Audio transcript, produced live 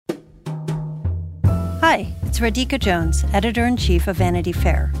Hi, it's Radhika Jones, Editor-in-Chief of Vanity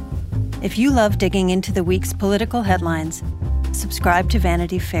Fair. If you love digging into the week's political headlines, subscribe to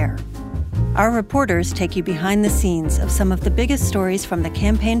Vanity Fair. Our reporters take you behind the scenes of some of the biggest stories from the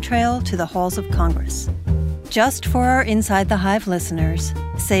campaign trail to the halls of Congress. Just for our Inside the Hive listeners,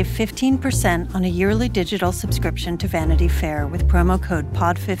 save 15% on a yearly digital subscription to Vanity Fair with promo code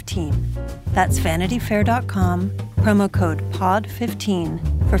POD15. That's vanityfair.com, promo code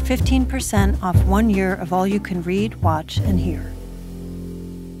POD15 for 15% off 1 year of all you can read, watch, and hear.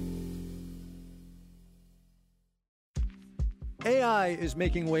 AI is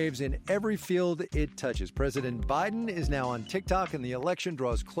making waves in every field it touches. President Biden is now on TikTok, and the election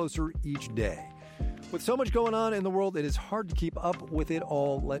draws closer each day. With so much going on in the world, it is hard to keep up with it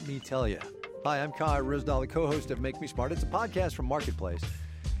all, let me tell you. Hi, I'm Kai Risdal, the co-host of Make Me Smart. It's a podcast from Marketplace.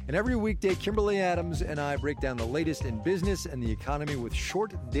 And every weekday, Kimberly Adams and I break down the latest in business and the economy with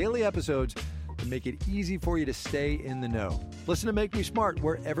short daily episodes to make it easy for you to stay in the know. Listen to Make Me Smart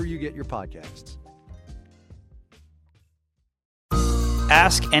wherever you get your podcasts.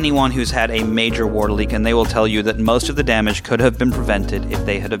 Ask anyone who's had a major water leak, and they will tell you that most of the damage could have been prevented if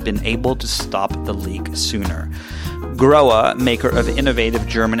they had been able to stop the leak sooner. Grohe, maker of innovative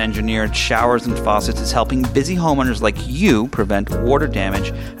German-engineered showers and faucets, is helping busy homeowners like you prevent water damage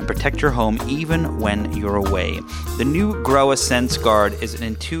and protect your home even when you're away. The new Grohe Sense Guard is an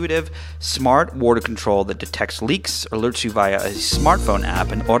intuitive, smart water control that detects leaks, alerts you via a smartphone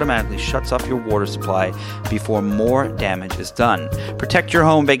app, and automatically shuts off your water supply before more damage is done. Protect your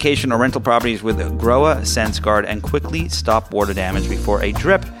home, vacation, or rental properties with Grohe Sense Guard and quickly stop water damage before a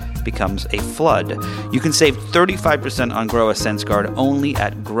drip becomes a flood. You can save 35% on Grohe Sense Guard only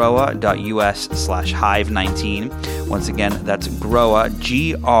at grohe.us/hive19. Once again, that's Grohe,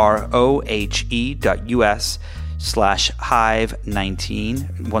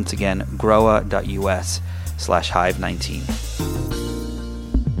 grohe.us/hive19. Once again, grohe.us/hive19.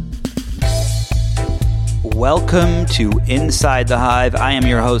 Welcome to Inside the Hive. I am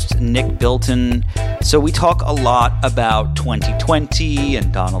your host, Nick Bilton. So we talk a lot about 2020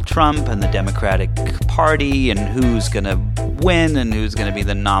 and Donald Trump and the Democratic Party and who's going to win and who's going to be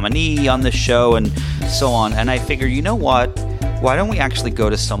the nominee on the show and so on. And I figure, you know what? Why don't we actually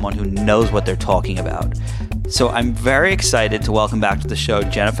go to someone who knows what they're talking about? So I'm very excited to welcome back to the show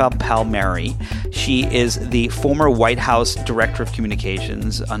Jennifer Palmieri. She is the former White House Director of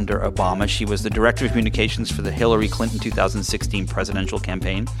Communications under Obama. She was the Director of Communications for the Hillary Clinton 2016 presidential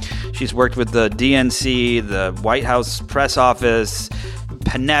campaign. She's worked with the DNC, the White House Press Office,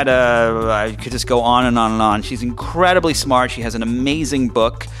 Panetta. I could just go on and on and on. She's incredibly smart. She has an amazing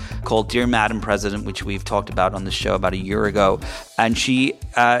book called Dear Madam President, which we've talked about on the show about a year ago. And she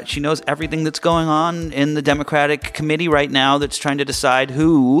knows everything that's going on in the Democratic committee right now that's trying to decide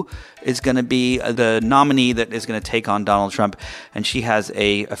who is going to be the nominee that is going to take on Donald Trump. And she has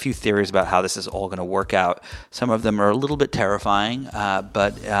a few theories about how this is all going to work out. Some of them are a little bit terrifying,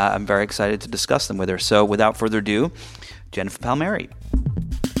 but I'm very excited to discuss them with her. So without further ado, Jennifer Palmieri.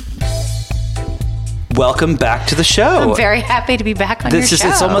 Welcome back to the show. I'm very happy to be back on your show.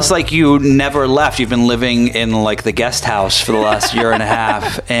 It's almost like you never left. You've been living in like the guest house for the last year and a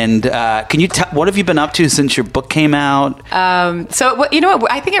half. And can you what have you been up to since your book came out? So you know what?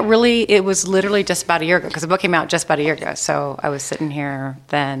 I think it was literally just about a year ago because the book came out just about a year ago. So I was sitting here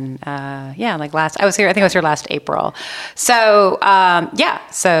then, I think I was here last April. So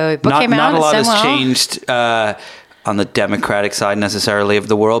so the book came out. Not a lot has changed on the Democratic side necessarily of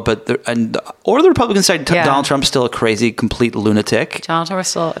the world, or the Republican side. Donald Trump's still a crazy, complete lunatic. Donald Trump is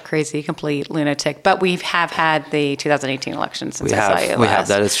still a crazy, complete lunatic. But we have had the 202010 election since I saw you last. We have.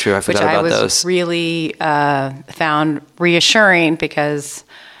 That is true. I forgot about those. Which I was really found reassuring because,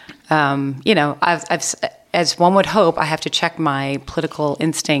 as one would hope, I have to check my political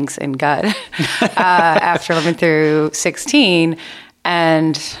instincts and gut after living through 16.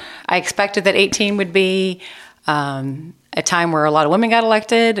 And I expected that 18 would be a time where a lot of women got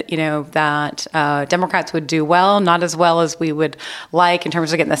elected, that Democrats would do well, not as well as we would like in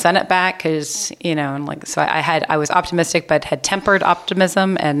terms of getting the Senate back, because, I was optimistic, but had tempered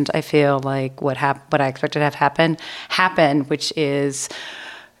optimism, and I feel like what I expected to have happened, which is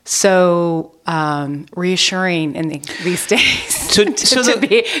so reassuring in these days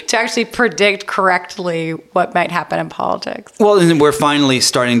to actually predict correctly what might happen in politics. Well, and we're finally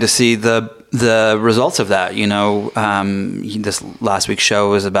starting to see the results of that. This last week's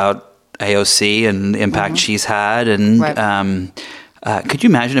show was about AOC and the impact she's had, and right. Could you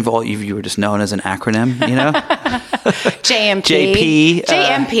imagine if all of you were just known as an acronym? JMP, JP,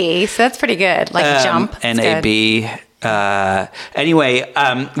 JMP. So that's pretty good. Like jump, NAB. Anyway,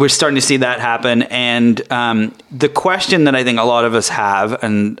 we're starting to see that happen. And the question that I think a lot of us have,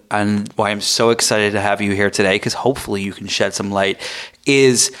 and why I'm so excited to have you here today, because hopefully you can shed some light,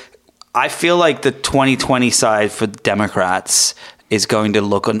 is I feel like the 2020 side for Democrats is going to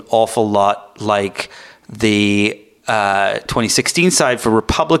look an awful lot like the 2016 side for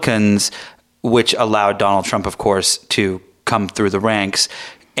Republicans, which allowed Donald Trump, of course, to come through the ranks.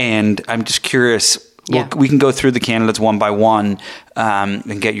 And I'm just curious. Yeah. We can go through the candidates one by one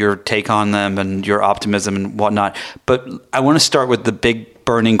and get your take on them and your optimism and whatnot. But I want to start with the big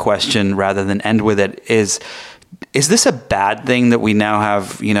burning question rather than end with it. Is this a bad thing that we now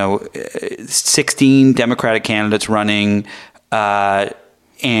have, 16 Democratic candidates running, and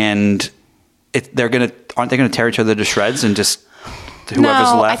aren't they going to tear each other to shreds and just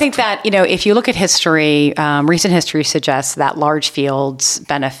whoever's left? I think that, if you look at history, recent history suggests that large fields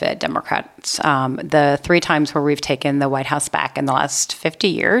benefit Democrats. The 3 times where we've taken the White House back in the last 50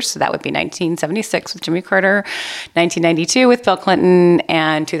 years, so that would be 1976 with Jimmy Carter, 1992 with Bill Clinton,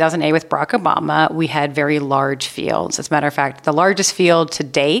 and 2008 with Barack Obama, we had very large fields. As a matter of fact, the largest field to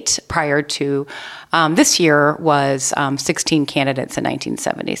date prior to this year was 16 candidates in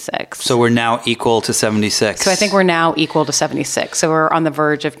 1976. So we're now equal to 76. So I think we're now equal to 76. So we're on the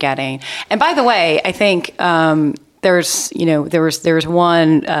verge of getting. And by the way, I think there's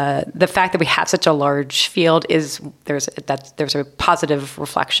one. The fact that we have such a large field is there's a positive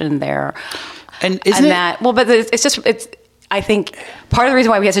reflection there. And isn't that well? But it's. I think part of the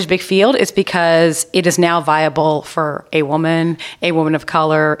reason why we have such a big field is because it is now viable for a woman of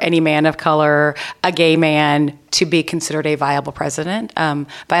color, any man of color, a gay man to be considered a viable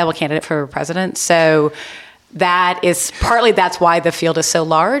candidate for president. So that is partly that's why the field is so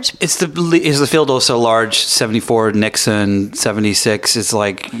large. Is the field also large? 74 Nixon, 76 is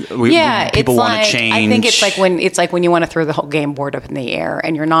like people want to change. I think it's like when you want to throw the whole game board up in the air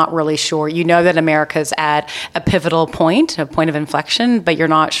and you're not really sure. You know that America's at a pivotal point, a point of inflection, but you're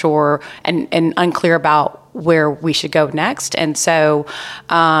not sure and unclear about where we should go next. And so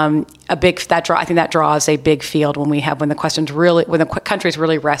I think that draws a big field when the country's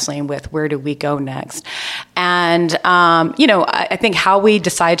really wrestling with where do we go next. And I think how we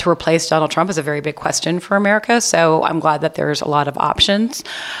decide to replace Donald Trump is a very big question for America. So I'm glad that there's a lot of options.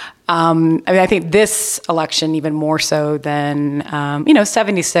 I think this election, even more so than,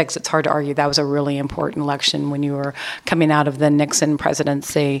 76, it's hard to argue that was a really important election when you were coming out of the Nixon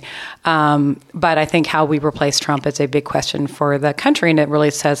presidency. But I think how we replace Trump is a big question for the country, and it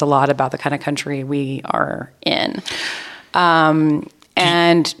really says a lot about the kind of country we are in.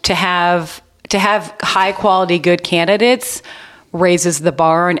 And to have high quality, good candidates raises the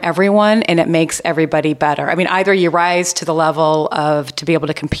bar on everyone and it makes everybody better. I mean, either you rise to the level to be able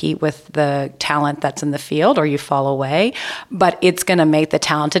to compete with the talent that's in the field or you fall away, but it's going to make the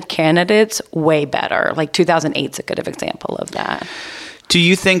talented candidates way better. Like 2008 is a good example of that. Do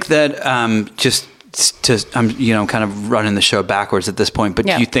you think that I'm kind of running the show backwards at this point, but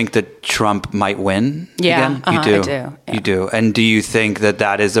do you think that Trump might win again? You do. I do. Yeah. You do. And do you think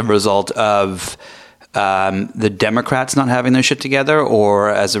that is a result of the Democrats not having their shit together, or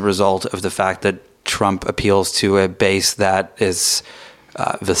as a result of the fact that Trump appeals to a base that is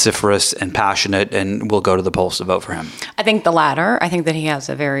vociferous and passionate and will go to the polls to vote for him? I think the latter. I think that he has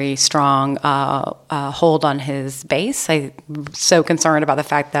a very strong hold on his base. I'm so concerned about the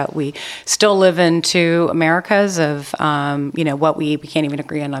fact that we still live in two Americas of, what we can't even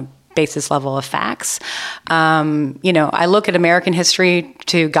agree on a basis level of facts. I look at American history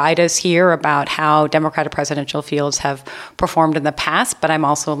to guide us here about how Democratic presidential fields have performed in the past, but I'm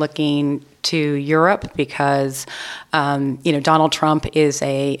also looking to Europe because, Donald Trump is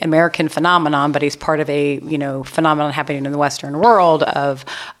an American phenomenon, but he's part of a, phenomenon happening in the Western world of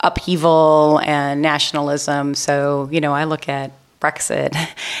upheaval and nationalism. So, I look at Brexit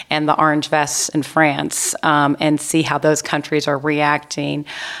and the orange vests in France and see how those countries are reacting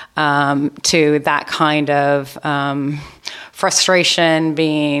to that kind of frustration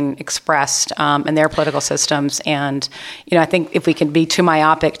being expressed in their political systems. And, I think if we can be too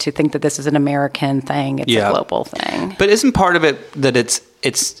myopic to think that this is an American thing, it's a global thing. But isn't part of it that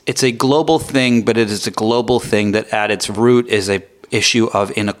it's a global thing, but it is a global thing that at its root is a issue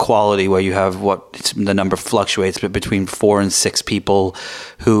of inequality, where you have the number fluctuates, but between 4 and 6 people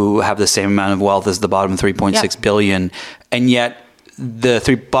who have the same amount of wealth as the bottom 3.6 billion. And yet the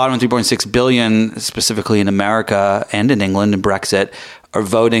bottom 3.6 billion, specifically in America and in England and Brexit, are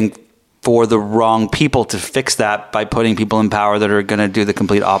voting for the wrong people to fix that by putting people in power that are going to do the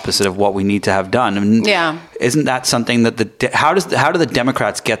complete opposite of what we need to have done. And isn't that something that how do the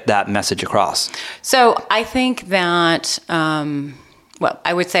Democrats get that message across? So I think that,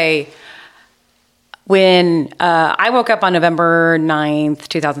 I would say when I woke up on November 9th,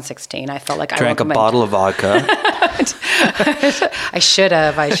 2016, I felt like I drank a bottle of vodka. I should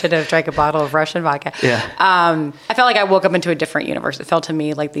have drank a bottle of Russian vodka. Yeah. I felt like I woke up into a different universe. It felt to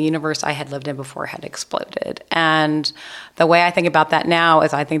me like the universe I had lived in before had exploded. And the way I think about that now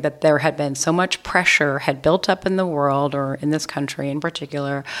is I think that there had been so much pressure had built up in the world, or in this country in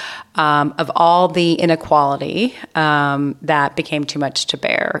particular, of all the inequality that became too much to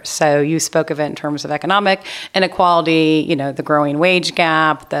bear. So you spoke of it in terms of economic inequality, the growing wage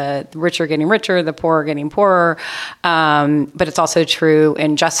gap, the rich are getting richer, the poor are getting poorer. But it's also true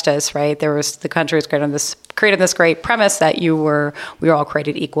in justice, right? The country was created this great premise that we were all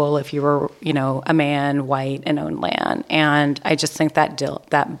created equal if you were, a man, white, and owned land. And I just think that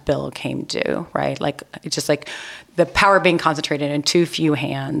bill came due, right? Like, it's just like the power being concentrated in too few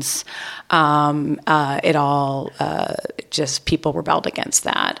hands. Just people rebelled against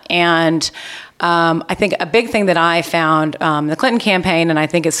that. And I think a big thing that I found the Clinton campaign, and I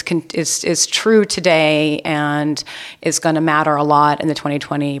think is true today and is going to matter a lot in the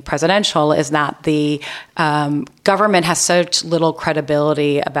 2020 presidential, is that the government has such little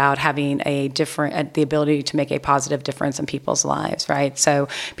credibility about having the ability to make a positive difference in people's lives, right? So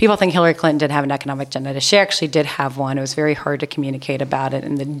people think Hillary Clinton did have an economic agenda. She actually did have one. It was very hard to communicate about it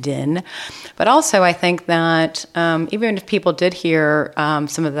in the din. But also I think that even if people did hear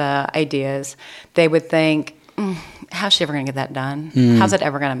some of the ideas, they would think, how's she ever going to get that done? How's it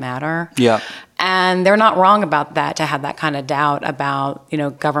ever going to matter? Yeah. And they're not wrong about that, to have that kind of doubt about,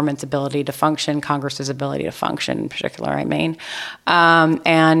 government's ability to function, Congress's ability to function in particular, and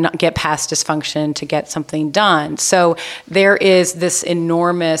not get past dysfunction to get something done. So there is this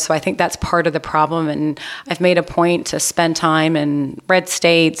enormous, so I think that's part of the problem. And I've made a point to spend time in red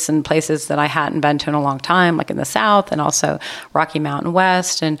states and places that I hadn't been to in a long time, like in the South and also Rocky Mountain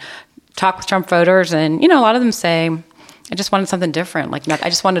West, and talk with Trump voters. And, a lot of them say, I just wanted something different. Like, I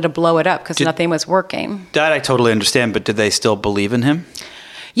just wanted to blow it up because nothing was working. That I totally understand, but did they still believe in him?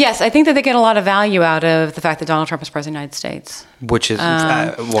 Yes, I think that they get a lot of value out of the fact that Donald Trump is president of the United States. Which is what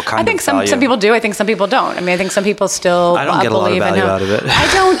kind of value? I think some people do. I think some people don't. I think some people still believe in him. I don't get a lot of value out of it.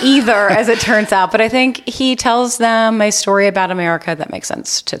 I don't either, as it turns out. But I think he tells them a story about America that makes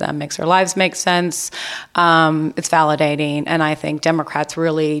sense to them, makes their lives make sense. It's validating. And I think Democrats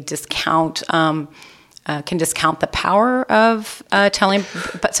really can discount the power of telling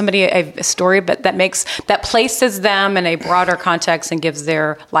somebody a story, but that places them in a broader context and gives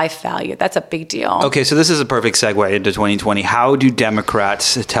their life value. That's a big deal. Okay, so this is a perfect segue into 2020. How do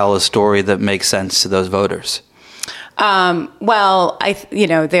Democrats tell a story that makes sense to those voters? There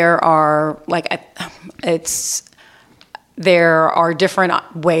are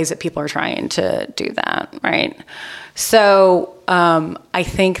different ways that people are trying to do that, right? So I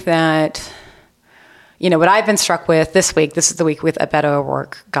think that, what I've been struck with this week, this is the week with Beto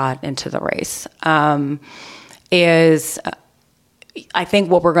O'Rourke got into the race, is I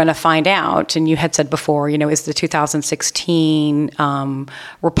think what we're going to find out, and you had said before, is the 2016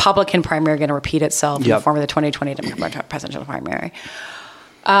 Republican primary going to repeat itself in the form of the 2020 Democratic presidential primary?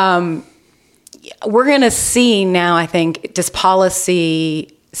 We're going to see now, I think, does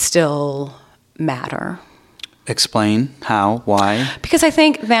policy still matter? Explain how, why? Because I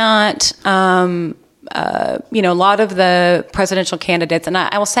think that a lot of the presidential candidates, and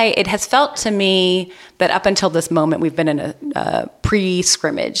I will say it has felt to me that up until this moment, we've been in a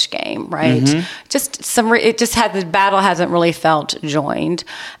pre-scrimmage game, right? Mm-hmm. The battle hasn't really felt joined.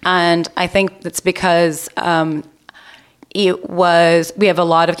 And I think that's because we have a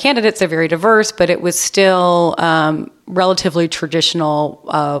lot of candidates, they're very diverse, but it was still relatively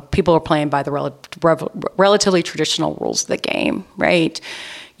traditional. People are playing by the relatively traditional rules of the game, right?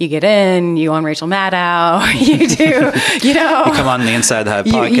 You get in, you on Rachel Maddow, you do, You come on the Inside the Hive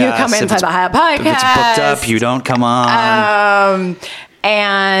podcast. You come inside the Hive podcast. If it's booked up, you don't come on.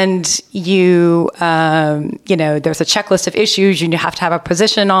 And there's a checklist of issues you have to have a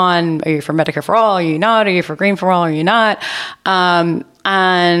position on. Are you for Medicare for all? Are you not? Are you for Green for all? Are you not?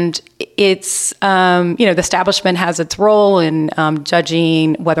 And it's, the establishment has its role in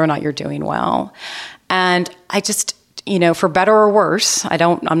judging whether or not you're doing well. And I just, for better or worse,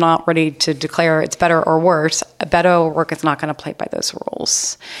 I'm not ready to declare it's better or worse. Beto O'Rourke is not going to play by those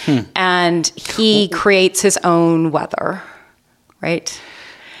rules. And he creates his own weather, right?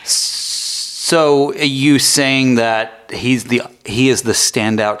 So are you saying that he is the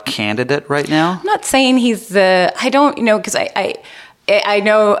standout candidate right now? I'm not saying I don't, because I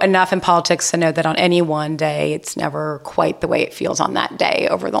know enough in politics to know that on any one day, it's never quite the way it feels on that day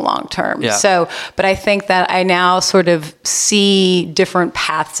over the long term. Yeah. So, but I think that I now sort of see different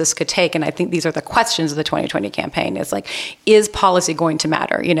paths this could take. And I think these are the questions of the 2020 campaign is policy going to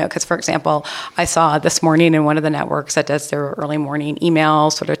matter? Because, for example, I saw this morning in one of the networks that does their early morning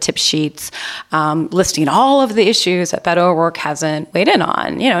emails, sort of tip sheets, listing all of the issues that Beto O'Rourke hasn't weighed in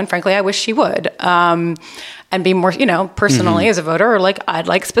on, and frankly, I wish she would. And be more, personally as a voter, I'd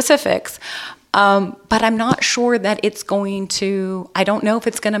like specifics. But I'm not sure that it's going to, I don't know if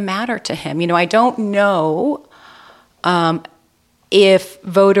it's going to matter to him. I don't know if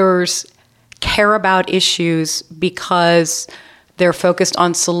voters care about issues because they're focused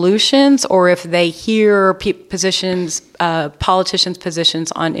on solutions, or if they hear politicians'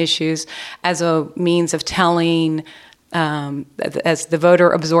 positions on issues as a means of telling as the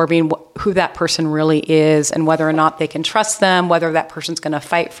voter absorbing who that person really is and whether or not they can trust them, whether that person's going to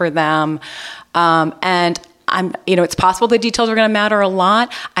fight for them. And it's possible the details are going to matter a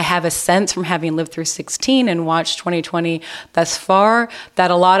lot. I have a sense from having lived through 2016 and watched 2020 thus far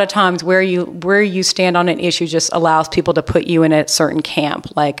that a lot of times where you stand on an issue just allows people to put you in a certain camp.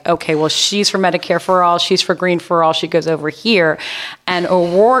 Okay, well, she's for Medicare for all, she's for Green for all, she goes over here. And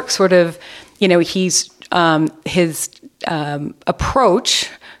O'Rourke sort of, he's his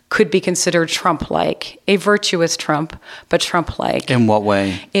approach could be considered Trump-like, a virtuous Trump, but Trump-like. In what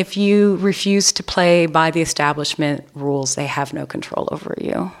way? If you refuse to play by the establishment rules, they have no control over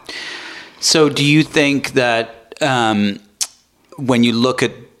you. So do you think that when you look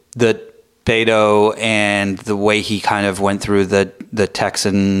at the Beto and the way he kind of went through the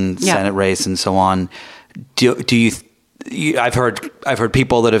Texan Senate race and so on, do you I've heard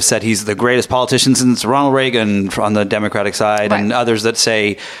people that have said he's the greatest politician since Ronald Reagan on the Democratic side, and others that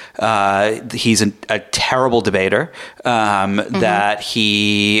say he's a terrible debater, that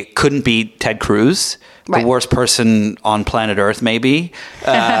he couldn't beat Ted Cruz, the worst person on planet Earth, maybe.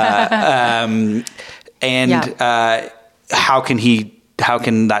 How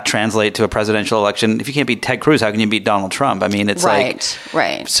can that translate to a presidential election? If you can't beat Ted Cruz, how can you beat Donald Trump? I mean, it's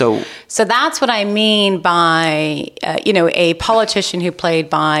right. So that's what I mean by, a politician who played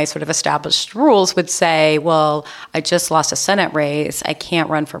by sort of established rules would say, well, I just lost a Senate race. I can't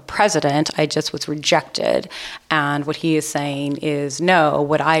run for president. I just was rejected. And what he is saying is, no,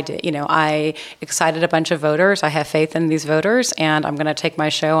 what I did, I excited a bunch of voters. I have faith in these voters, and I'm going to take my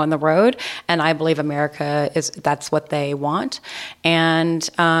show on the road. And I believe that's what they want. And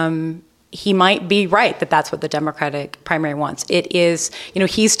he might be right that that's what the Democratic primary wants. It is,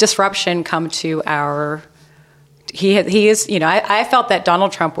 he's disruption come to our. He is, I felt that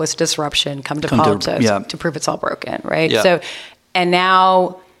Donald Trump was disruption come to politics to prove it's all broken, right? Yeah. So, and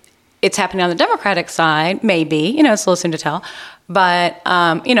now it's happening on the Democratic side, maybe, it's a little soon to tell, but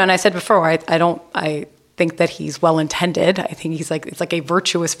and I said before, I think that he's well intended. I think it's like a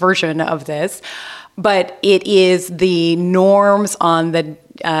virtuous version of this. But it is the norms on the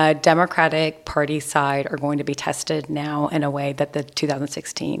Democratic Party side are going to be tested now in a way that the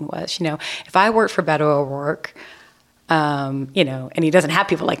 2016 was. If I worked for Beto O'Rourke, and he doesn't have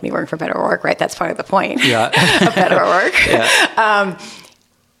people like me working for Beto O'Rourke, right? That's part of the point of Beto O'Rourke. Yeah.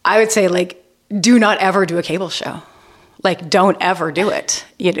 I would say, do not ever do a cable show. Don't ever do it.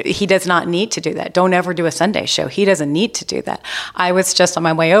 He does not need to do that. Don't ever do a Sunday show. He doesn't need to do that. I was just on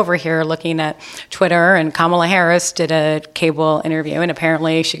my way over here looking at Twitter, and Kamala Harris did a cable interview, and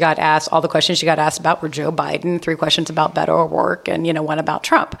apparently she got asked, all the questions she got asked about were Joe Biden, 3 questions about Beto O'Rourke, and, 1 about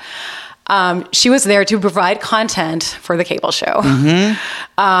Trump. She was there to provide content for the cable show,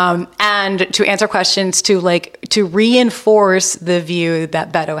 and to answer questions, to reinforce the view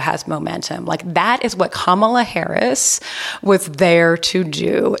that Beto has momentum. That is what Kamala Harris was there to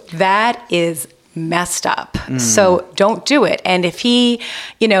do. That is messed up. So don't do it. And if he,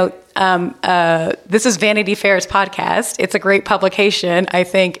 this is Vanity Fair's podcast. It's a great publication. I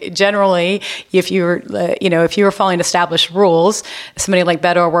think generally, if you were following established rules, somebody like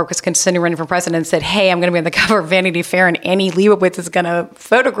Beto O'Rourke was considering running for president and said, "Hey, I'm going to be on the cover of Vanity Fair, and Annie Leibovitz is going to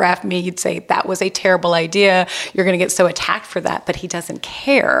photograph me." You'd say that was a terrible idea. You're going to get so attacked for that, but he doesn't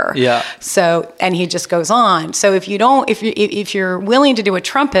care. Yeah. So, and he just goes on. So if you're willing to do what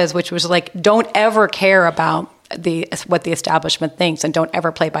Trump is, which was don't ever care about what the establishment thinks and don't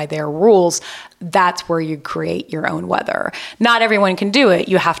ever play by their rules, that's where you create your own weather. Not everyone can do it.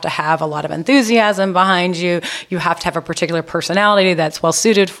 You have to have a lot of enthusiasm behind you. You have to have a particular personality that's well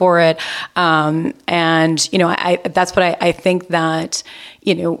suited for it. And, you know, that's what I think that,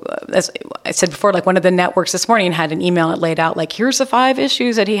 you know, as I said before, like one of the networks this morning had an email that laid out, like, here's the 5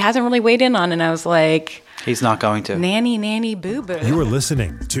 issues that he hasn't really weighed in on. And I was like, he's not going to. Nanny, boo-boo. You are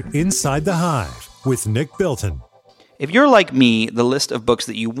listening to Inside the Hive with Nick Bilton. If you're like me, the list of books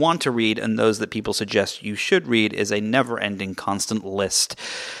that you want to read and those that people suggest you should read is a never-ending, constant list.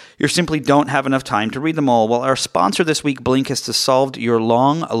 You simply don't have enough time to read them all. Well, our sponsor this week, Blinkist, has solved your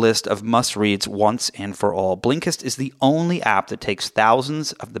long list of must-reads once and for all. Blinkist is the only app that takes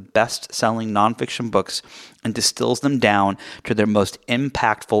thousands of the best-selling nonfiction books and distills them down to their most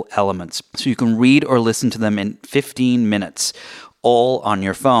impactful elements, so you can read or listen to them in 15 minutes, all on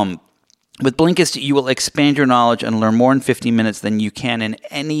your phone. With Blinkist, you will expand your knowledge and learn more in 15 minutes than you can in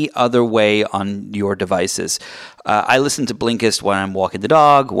any other way on your devices. I listen to Blinkist when I'm walking the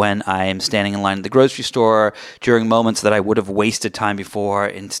dog, when I am standing in line at the grocery store, during moments that I would have wasted time before.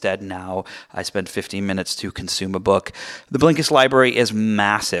 Instead, now I spend 15 minutes to consume a book. The Blinkist library is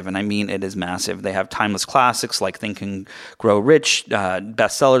massive, and I mean it is massive. They have timeless classics like Think and Grow Rich,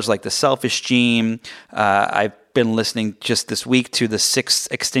 bestsellers like The Selfish Gene. I've been listening just this week to The Sixth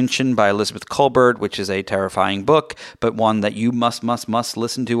Extinction by Elizabeth Kolbert, which is a terrifying book, but one that you must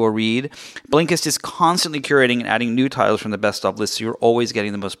listen to or read. Blinkist is constantly curating and adding new titles from the best of lists, so you're always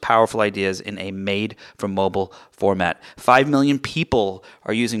getting the most powerful ideas in a made-for-mobile format. 5 million people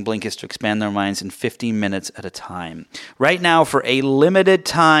are using Blinkist to expand their minds in 15 minutes at a time. Right now, for a limited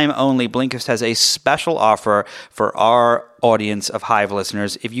time only, Blinkist has a special offer for our audience of Hive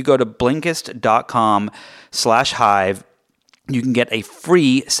listeners. If you go to Blinkist.com/Hive, you can get a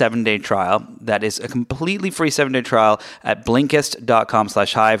free 7-day trial. That is a completely free 7-day trial at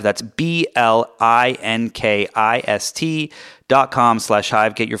Blinkist.com/Hive. That's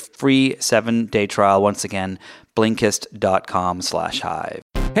BLINKIST.com/Hive. Get your free 7-day trial. Once again, Blinkist.com/Hive.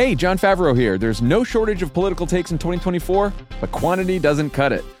 Hey, John Favreau here. There's no shortage of political takes in 2024, but quantity doesn't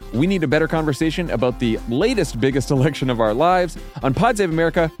cut it. We need a better conversation about the latest, biggest election of our lives. On Pod Save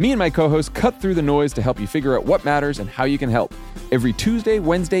America, me and my co-hosts cut through the noise to help you figure out what matters and how you can help. Every Tuesday,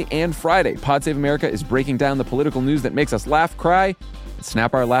 Wednesday, and Friday, Pod Save America is breaking down the political news that makes us laugh, cry, and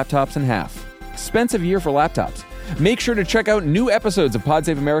snap our laptops in half. Expensive year for laptops. Make sure to check out new episodes of Pod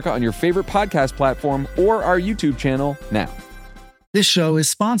Save America on your favorite podcast platform or our YouTube channel now. This show is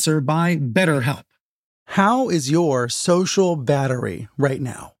sponsored by BetterHelp. How is your social battery right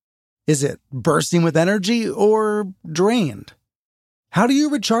now? Is it bursting with energy or drained? How do you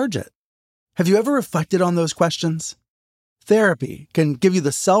recharge it? Have you ever reflected on those questions? Therapy can give you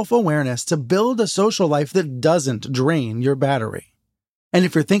the self-awareness to build a social life that doesn't drain your battery. And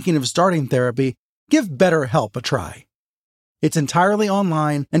if you're thinking of starting therapy, give BetterHelp a try. It's entirely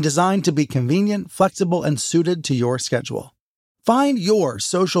online and designed to be convenient, flexible, and suited to your schedule. Find your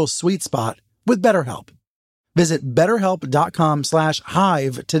social sweet spot with BetterHelp. Visit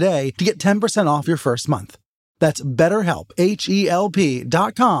BetterHelp.com/Hive today to get 10% off your first month. That's BetterHelp,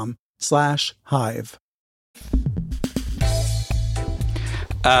 HELP.com/Hive.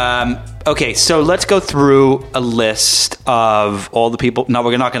 Okay, so let's go through a list of all the people. No,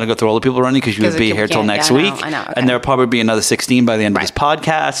 we're not going to go through all the people running because you would be here till next week. I know, okay. And there'll probably be another 16 by the end of this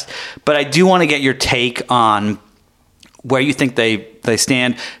podcast. But I do want to get your take on where you think they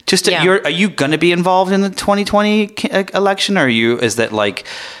stand. Just are you going to be involved in the 2020 election, or is that like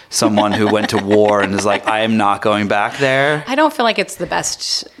someone who went to war and is like, I am not going back there? I don't feel like it's the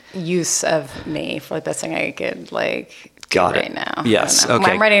best use of me for the best thing I could Got right it. now. Yes.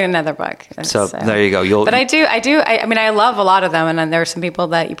 Okay. I'm writing another book. So there you go. But I mean, I love a lot of them, and then there are some people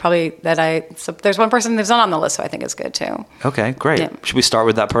that there's one person who's not on the list who I think is good too. Okay, great. Yeah. Should we start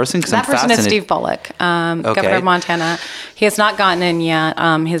with that person? That person is Steve Bullock, governor of Montana. He has not gotten in yet.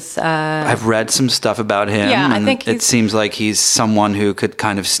 I've read some stuff about him. Yeah, I think it seems like he's someone who could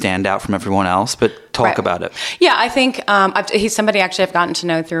kind of stand out from everyone else, but talk about it. Yeah, I think he's somebody actually I've gotten to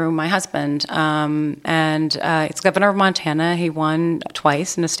know through my husband, and it's governor of Montana. He won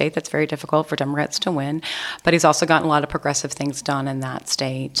twice in a state that's very difficult for Democrats to win, but he's also gotten a lot of progressive things done in that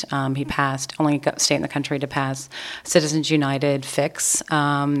state. He passed, only state in the country to pass Citizens United fix,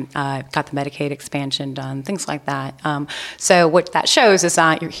 got the Medicaid expansion done, things like that. So what that shows is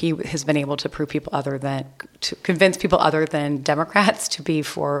that he has been able to convince people other than Democrats to be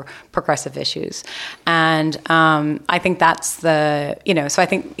for progressive issues. And I think that's so I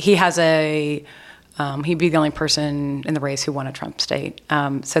think he has he'd be the only person in the race who won a Trump state.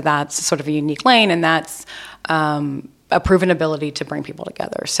 So that's sort of a unique lane, and that's a proven ability to bring people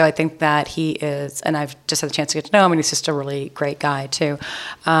together. So I think that he is, and I've just had a chance to get to know him, and he's just a really great guy too.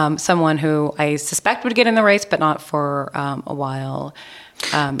 Someone who I suspect would get in the race, but not for a while.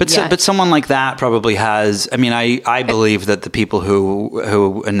 But someone like that probably has. I mean, I believe that the people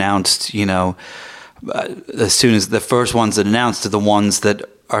who announced, as soon as the first ones that announced are the ones that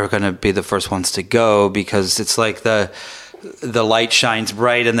are going to be the first ones to go, because it's like the light shines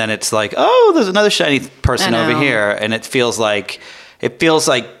bright, and then it's like, oh, there's another shiny person over here, and it feels like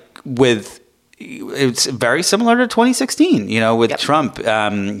it's very similar to 2016, with Trump,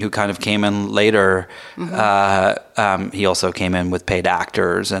 who kind of came in later. He also came in with paid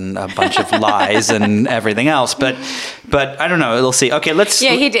actors and a bunch of lies and everything else. But I don't know. We'll see. Okay, let's.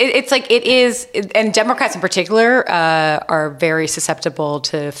 Yeah, it's like it is, and Democrats in particular are very susceptible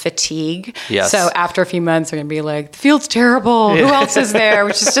to fatigue. Yes. So after a few months, they're going to be like, the field's terrible. Who else is there?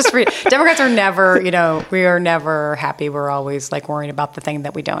 Which is just Democrats are never, we are never happy. We're always like worrying about the thing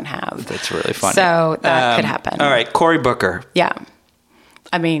that we don't have. That's really funny. So that could happen. All right, Cory Booker. Yeah,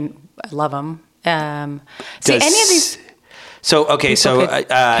 I mean, I love him. See, any of these. So okay, so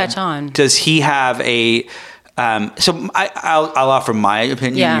catch on. Does he have a? So I'll offer my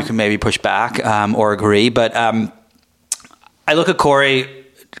opinion. Yeah. You can maybe push back or agree, but I look at Cory.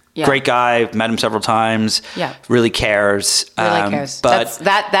 Yeah. Great guy. Met him several times. Yeah. Really cares. But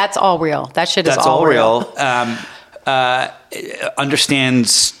that's all real. That shit is all real.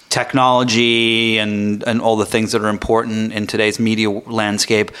 Understands technology and all the things that are important in today's media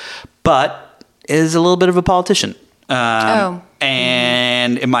landscape, but is a little bit of a politician.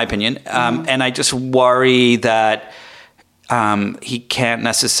 And in my opinion, and I just worry that he can't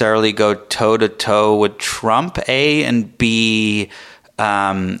necessarily go toe to toe with Trump, A, and B,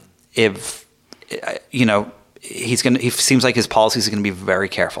 if he seems like his policies are going to be very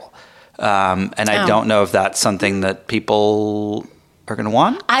careful. And I don't know if that's something that people are going to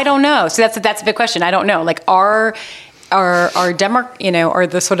want. I don't know. So that's a big question. I don't know. Like, are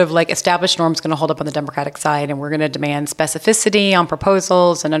the sort of like established norms going to hold up on the Democratic side, and we're going to demand specificity on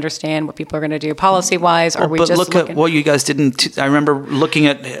proposals and understand what people are going to do policy wise? Or look at what you guys didn't. I remember looking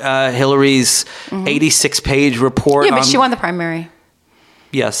at Hillary's 86-page report. Yeah, but she won the primary.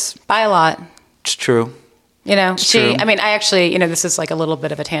 Yes, by a lot. It's true. True. I mean, I actually, this is like a little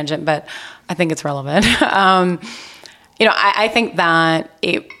bit of a tangent, but I think it's relevant. I think that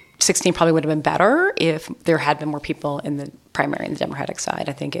 16 probably would have been better if there had been more people in the primary in the Democratic side.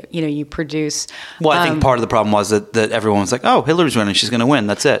 I think you produce. Well, I think part of the problem was that everyone was like, "Oh, Hillary's running; she's going to win.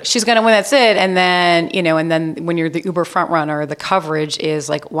 That's it. She's going to win. That's it." And then when you're the uber front runner, the coverage is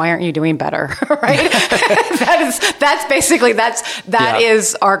like, "Why aren't you doing better?" Right? That's basically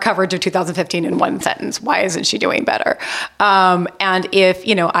is our coverage of 2015 in one sentence. Why isn't she doing better? And if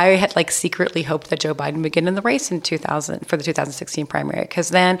I had like secretly hoped that Joe Biden would get in the race for the 2016 primary,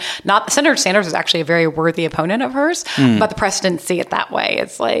 because then Senator Sanders was actually a very worthy opponent of hers, but the press didn't see it that way.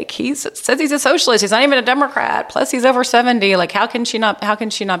 It's like he says he's a socialist. He's not even a Democrat. Plus, he's over 70. Like, how can she not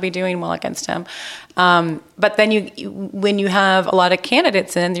be doing well against him? But then when you have a lot of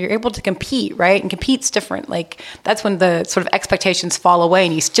candidates in, you're able to compete, right? And compete's different. Like, that's when the sort of expectations fall away,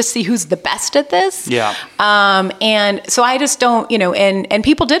 and you just see who's the best at this. Yeah. And so I just don't, and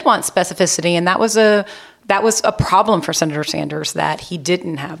people did want specificity, and that was a problem for Senator Sanders, that he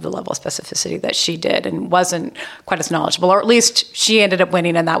didn't have the level of specificity that she did and wasn't quite as knowledgeable, or at least she ended up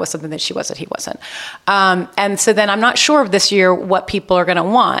winning, and that was something that he wasn't. And so then I'm not sure of this year what people are going to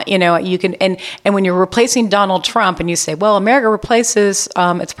want. You can, and when you're replacing Donald Trump and you say, well, America replaces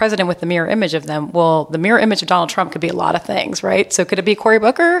its president with the mirror image of them. Well, the mirror image of Donald Trump could be a lot of things, right? So could it be Cory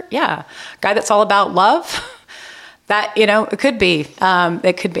Booker? Yeah. Guy that's all about love. That, it could be.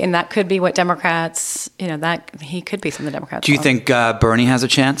 It could be, and that could be what Democrats, that he could be some of the Democrats. Do you think Bernie has a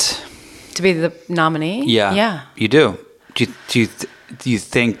chance to be the nominee? Yeah. Yeah. You do. Do you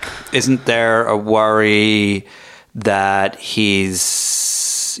think, isn't there a worry that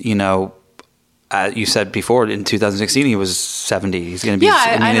he's, you said before in 2016 he was 70. He's going to be.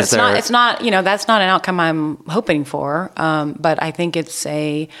 Yeah, it's not. That's not an outcome I'm hoping for. But I think it's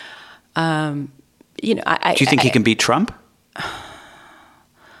a. Do you think he can beat Trump?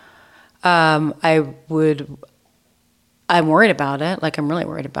 I'm worried about it. Like, I'm really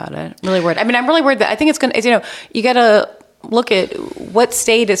worried about it. Really worried. I mean, I'm really worried that I think it's going to, you got to look at what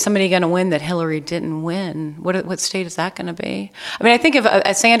state is somebody going to win that Hillary didn't win. What state is that going to be? I mean, I think if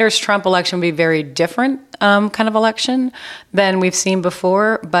a Sanders-Trump election would be a very different kind of election than we've seen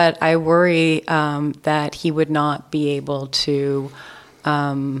before, but I worry that he would not be able to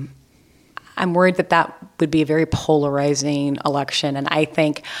I'm worried that would be a very polarizing election. And I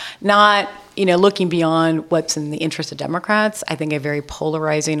think not, looking beyond what's in the interest of Democrats, I think a very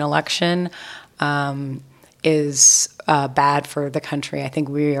polarizing election is bad for the country. I think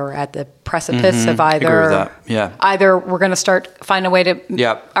we are at the precipice of either we're going to find a way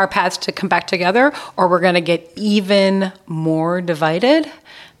to our paths to come back together, or we're going to get even more divided.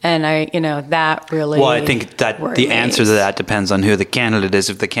 And that really. Well, I think that the answer to that depends on who the candidate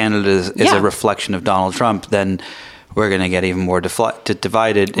is. If the candidate is a reflection of Donald Trump, then we're going to get even more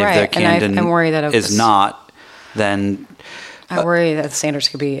divided. If their candidate is not, then. I worry that Sanders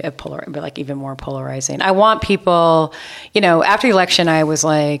could be even more polarizing. I want people, after the election, I was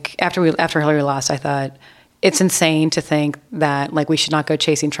like, after Hillary lost, I thought it's insane to think that we should not go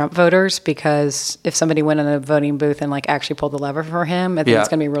chasing Trump voters, because if somebody went in a voting booth and actually pulled the lever for him, I think it's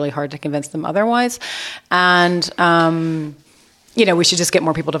going to be really hard to convince them otherwise. And, we should just get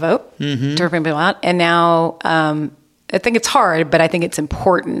more people to vote, to bring people out. And now I think it's hard, but I think it's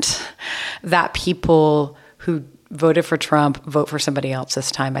important that people who voted for Trump vote for somebody else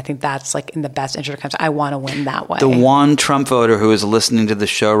this time. I think that's in the best interest of the country. I want to win that way. The one Trump voter who is listening to the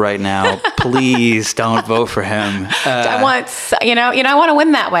show right now, please don't vote for him. I want to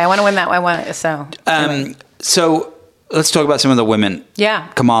win that way. I want to win that way. So let's talk about some of the women. Yeah.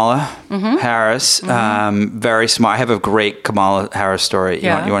 Kamala Harris, very smart. I have a great Kamala Harris story. You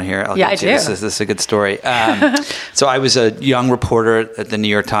want to hear it? I do. This is a good story. So I was a young reporter at the New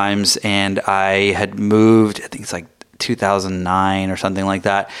York Times, and I had moved, I think it's 2009 or something like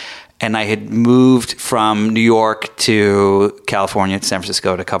that. And I had moved from New York to California, to San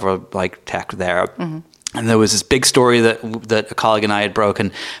Francisco, to cover tech there. And there was this big story that a colleague and I had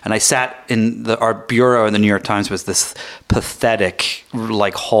broken, and I sat in our bureau in the New York Times was this pathetic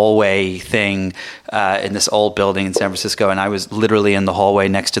hallway thing in this old building in San Francisco, and I was literally in the hallway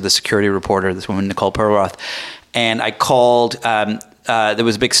next to the security reporter, this woman Nicole Perlroth, and I called. There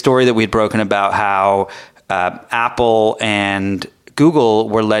was a big story that we'd broken about how Apple and Google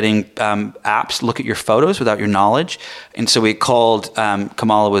were letting apps look at your photos without your knowledge. And so we called,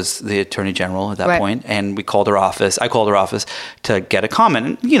 Kamala was the attorney general at that point, and we called her office. I called her office to get a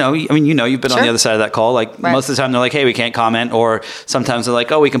comment. And, you've been on the other side of that call. Most of the time they're like, hey, we can't comment. Or sometimes they're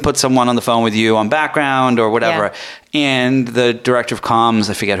like, oh, we can put someone on the phone with you on background or whatever. Yeah. And the director of comms,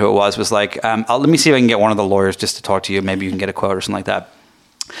 I forget who it was like, let me see if I can get one of the lawyers just to talk to you. Maybe you can get a quote or something like that.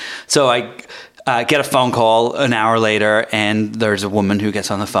 So I get a phone call an hour later, and there's a woman who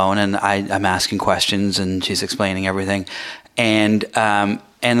gets on the phone, and I'm asking questions, and she's explaining everything. And I'm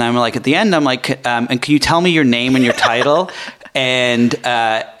like, at the end, I'm like, and can you tell me your name and your title and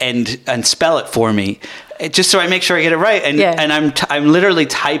spell it for me? Just so I make sure I get it right. And I'm literally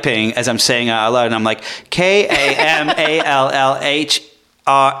typing as I'm saying it out loud, and I'm like, KAMALLHR.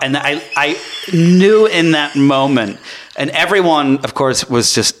 And I knew in that moment. And everyone, of course,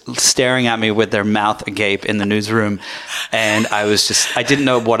 was just staring at me with their mouth agape in the newsroom. And I didn't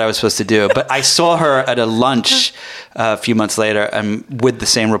know what I was supposed to do. But I saw her at a lunch a few months later with the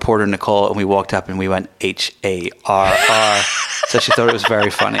same reporter, Nicole, and we walked up and we went HARR. So she thought it was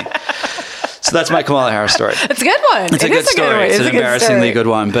very funny. So that's my Kamala Harris story. It's a good one. It's a good story. It's an embarrassingly good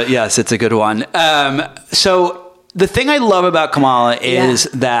one. But yes, it's a good one. So the thing I love about Kamala is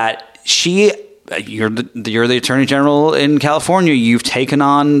that you're the attorney general in California. You've taken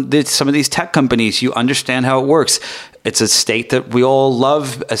on some of these tech companies. You understand how it works. It's a state that we all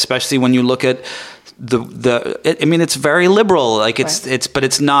love, especially when you look at it's very liberal. But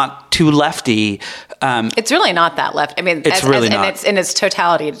it's not too lefty. It's really not that lefty. I mean, it's not. In its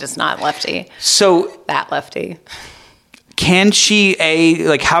totality, it's just not lefty. So that lefty. Can she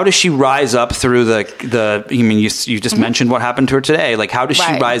how does she rise up through you just mentioned what happened to her today. How does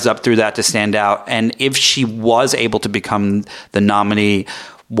she rise up through that to stand out? And if she was able to become the nominee,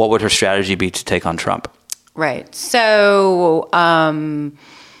 what would her strategy be to take on Trump? Right. So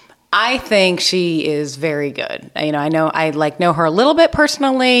I think she is very good. I know her a little bit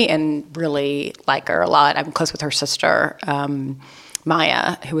personally and really like her a lot. I'm close with her sister,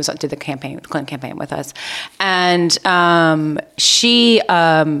 Maya, who did the Clinton campaign with us. And she,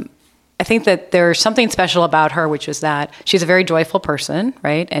 I think that there's something special about her, which is that she's a very joyful person,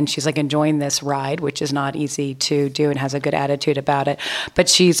 right? And she's enjoying this ride, which is not easy to do, and has a good attitude about it. But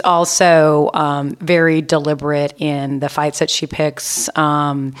she's also very deliberate in the fights that she picks,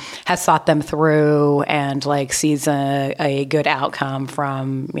 has thought them through, and sees a good outcome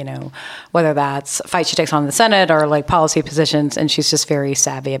from, whether that's fights she takes on in the Senate or policy positions. And she's just very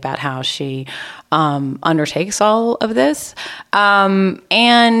savvy about how she undertakes all of this.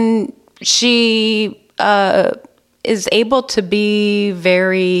 And she is able to be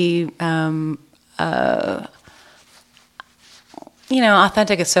very,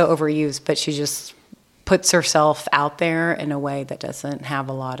 authentic is so overused, but she just puts herself out there in a way that doesn't have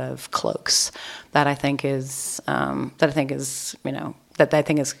a lot of cloaks. That I think is good.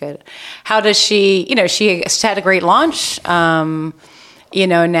 How does she? She had a great launch. Now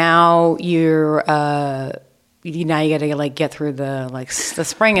you're. Now you got to get through the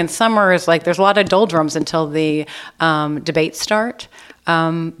spring and summer is there's a lot of doldrums until the debates start.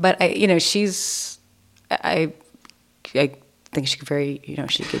 But I think she could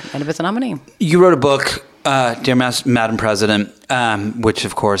she could end up as a nominee. You wrote a book, Dear Madam President, which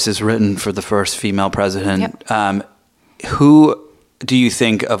of course is written for the first female president. Yep. Who do you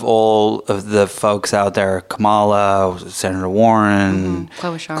think of all of the folks out there, Kamala, Senator Warren,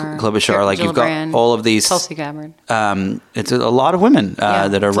 Klobuchar, you've got Brand, all of these. Tulsi Gabbard. It's a lot of women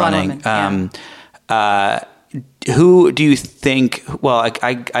that are running. Who do you think? Well,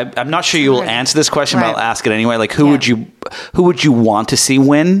 I'm not sure you will answer this question, but I'll ask it anyway. Who would you want to see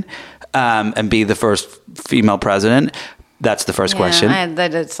win and be the first female president? That's the first question.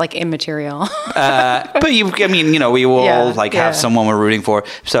 That it's immaterial. But we will all have someone we're rooting for.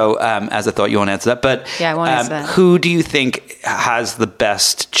 So as I thought, you won't answer that. But I won't answer that. Who do you think has the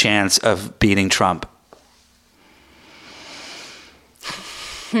best chance of beating Trump?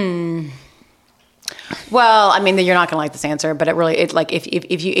 Well, you're not going to like this answer, but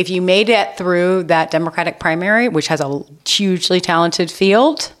if you made it through that Democratic primary, which has a hugely talented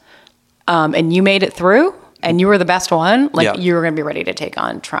field, and you made it through, and you were the best one, you were going to be ready to take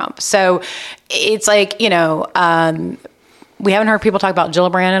on Trump. So it's we haven't heard people talk about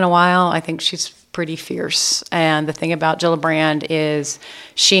Gillibrand in a while. I think she's pretty fierce. And the thing about Gillibrand is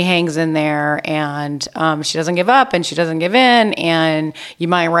she hangs in there and she doesn't give up and she doesn't give in, and you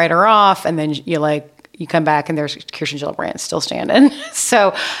might write her off, and then you come back and there's Kirsten Gillibrand still standing.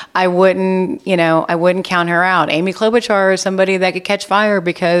 So I wouldn't count her out. Amy Klobuchar is somebody that could catch fire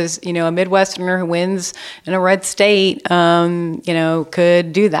because, a Midwesterner who wins in a red state,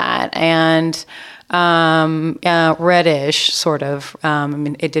 could do that. And reddish sort of.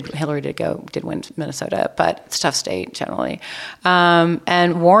 Hillary did win Minnesota, but it's a tough state generally.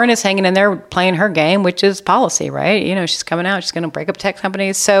 And Warren is hanging in there playing her game, which is policy, right? She's coming out, she's going to break up tech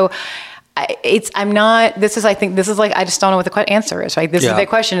companies. So I just don't know what the answer is, right? This is the big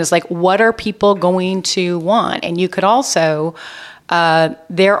question is what are people going to want? And you could also,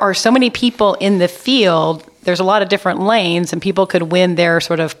 there are so many people in the field, there's a lot of different lanes, and people could win their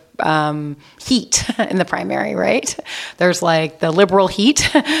sort of heat in the primary, right? There's the liberal heat.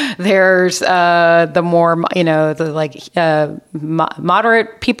 There's the more,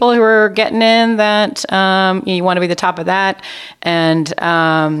 moderate people who are getting in that you want to be the top of that. And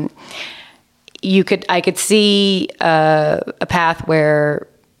I could see a path where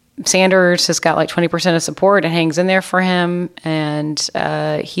Sanders has got 20% of support and hangs in there for him. And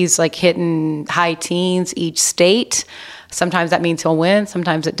he's hitting high teens each state. Sometimes that means he'll win.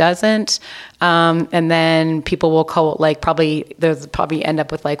 Sometimes it doesn't. And then people will they'll probably end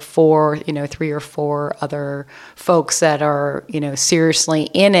up with 3 or 4 other folks that are, seriously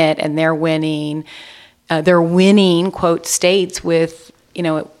in it, and they're winning, quote, states with,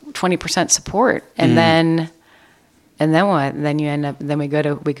 20% support. And then what? Then you end up. Then we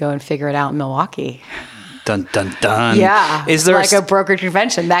go and figure it out in Milwaukee. Dun dun dun. Yeah, is there a broker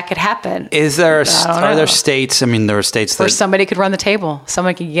convention that could happen? Is there? Are there states? There are states where somebody could run the table.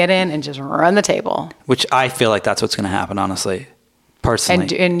 Someone could get in and just run the table. Which I feel like that's what's going to happen, honestly,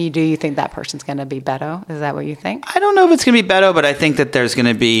 personally. And do you think that person's going to be Beto? Is that what you think? I don't know if it's going to be Beto, but I think that there's going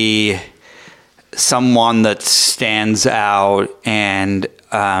to be someone that stands out, and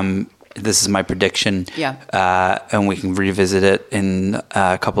this is my prediction. Yeah. And we can revisit it in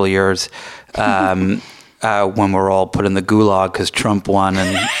a couple of years. When we're all put in the gulag because Trump won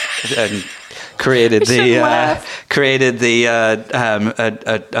and created a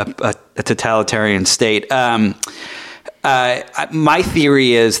totalitarian state. My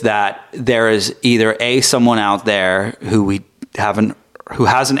theory is that there is either someone out there who hasn't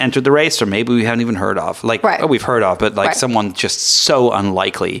entered the race, or maybe we haven't even heard of. We've heard of, but someone just so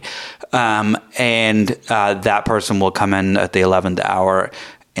unlikely, and that person will come in at the 11th hour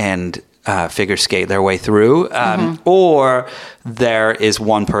and figure skate their way through, or there is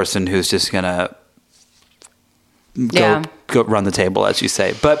one person who's just gonna go run the table, as you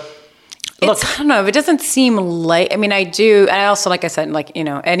say. But look, I don't know. It doesn't seem like. I do. And I also, like I said,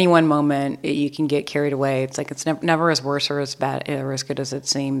 any one moment you can get carried away. It's it's never as worse or as bad or as good as it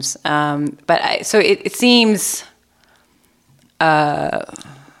seems. So it seems hard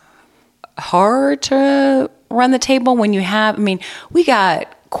to run the table when you have, I mean, we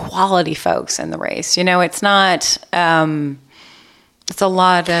got quality folks in the race. It's not, it's a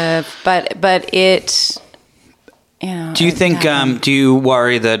lot of, but it, Do you think, do you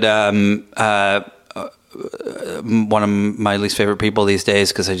worry that one of my least favorite people these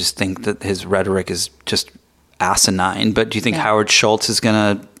days, because I just think that his rhetoric is just asinine, but do you think Howard Schultz is going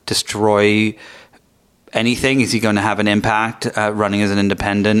to destroy anything? Is he going to have an impact running as an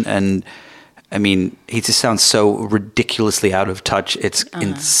independent? And I mean, he just sounds so ridiculously out of touch. It's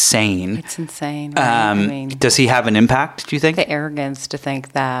insane. It's insane. Right? Does he have an impact, do you think? The arrogance to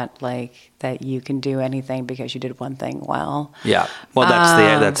think that that you can do anything because you did one thing well. Yeah. Well,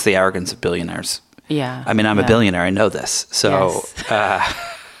 that's the arrogance of billionaires. Yeah. I mean, I'm a billionaire. I know this. So, yes.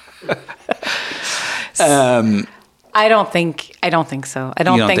 I don't think so. I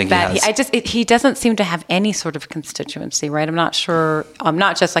don't think that he doesn't seem to have any sort of constituency, right? I'm not sure.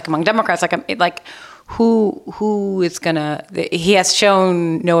 Not just like among Democrats, who is gonna. He has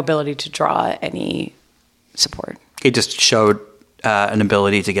shown no ability to draw any support. He just showed an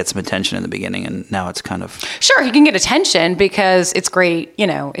ability to get some attention in the beginning, and now it's kind of sure he can get attention because it's great.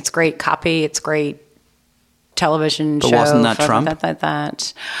 It's great copy. It's great television show. But wasn't that Trump?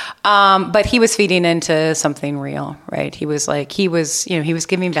 But he was feeding into something real, right? He was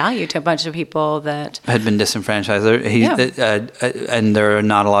giving value to a bunch of people that had been disenfranchised. And there are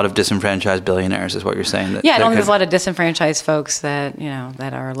not a lot of disenfranchised billionaires, is what you're saying. I don't think there's a lot of disenfranchised folks that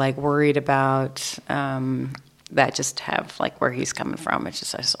that are worried about that just have where he's coming from. It's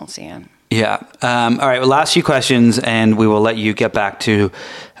just I just don't see him. Yeah. All right. Well, last few questions, and we will let you get back to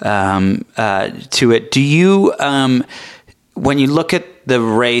it. Do you, when you look at the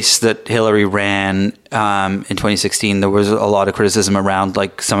race that Hillary ran in 2016, there was a lot of criticism around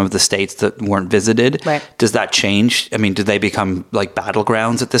some of the states that weren't visited. Right. Does that change? I mean, do they become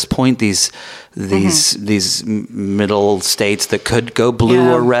battlegrounds at this point? These middle states that could go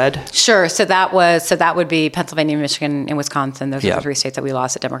blue or red? Sure. So that would be Pennsylvania, Michigan, and Wisconsin. Those are the three states that we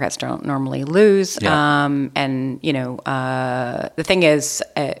lost that Democrats don't normally lose. Yeah. The thing is,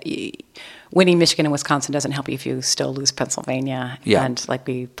 winning Michigan and Wisconsin doesn't help you if you still lose Pennsylvania. Yeah. And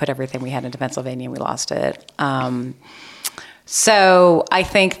we put everything we had into Pennsylvania and we lost it. So I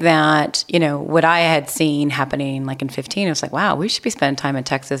think that, what I had seen happening in 15, it was wow, we should be spending time in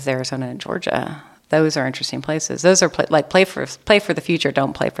Texas, Arizona, and Georgia. Those are interesting places. Those are play for the future,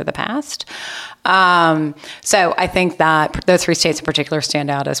 don't play for the past. So I think that those three states in particular stand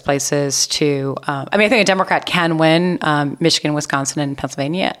out as places to. I think a Democrat can win Michigan, Wisconsin, and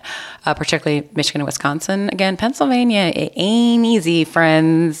Pennsylvania, particularly Michigan and Wisconsin. Again, Pennsylvania, it ain't easy,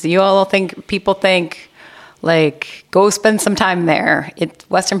 friends. People think go spend some time there.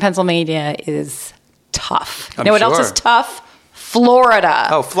 Western Pennsylvania is tough. You know what else is tough? Florida.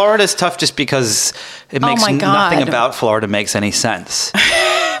 Oh, Florida's tough just because it makes nothing about Florida makes any sense.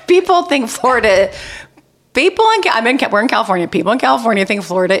 People think Florida. We're in California. People in California think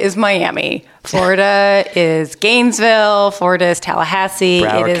Florida is Miami. Florida is Gainesville. Florida is Tallahassee.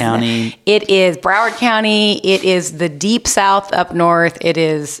 Broward County. It is Broward County. It is the deep South up north. It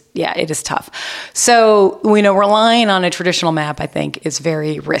is tough. So, relying on a traditional map, I think, is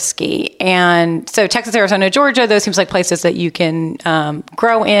very risky. And so Texas, Arizona, Georgia, those seems like places that you can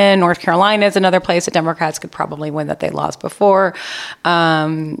grow in. North Carolina is another place that Democrats could probably win that they lost before.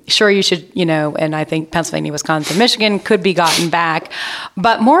 Sure, you should, and I think Pennsylvania, Wisconsin, Michigan could be gotten back.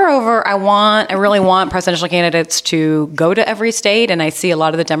 But moreover, I really want presidential candidates to go to every state. And I see a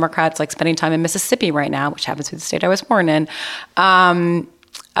lot of the Democrats spending time in Mississippi right now, which happens to be the state I was born in,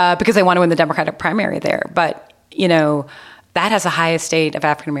 because they want to win the Democratic primary there. But, that has the highest state of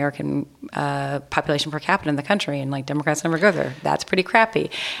African-American population per capita in the country. And Democrats never go there. That's pretty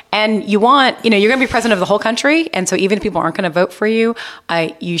crappy. And you're going to be president of the whole country. And so even if people aren't going to vote for you,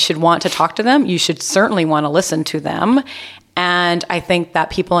 you should want to talk to them. You should certainly want to listen to them. And I think that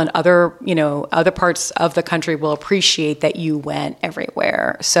people in other parts of the country will appreciate that you went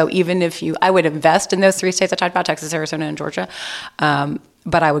everywhere. So even if I would invest in those three states I talked about, Texas, Arizona, and Georgia,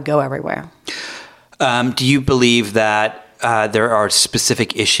 but I would go everywhere. Do you believe that there are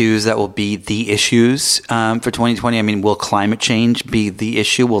specific issues that will be the issues for 2020? I mean, will climate change be the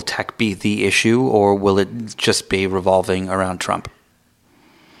issue? Will tech be the issue? Or will it just be revolving around Trump?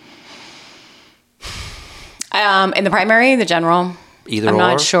 In the primary, the general? I'm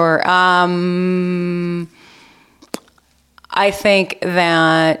not sure. I think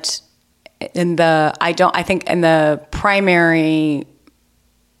that in the primary,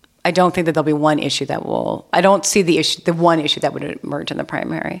 I don't think that there'll be one issue I don't see the one issue that would emerge in the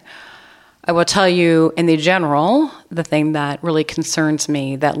primary. I will tell you, in the general, the thing that really concerns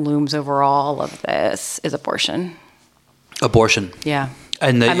me that looms over all of this is abortion. Abortion. Yeah.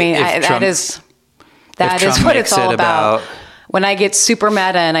 And that is what it's all about. When I get super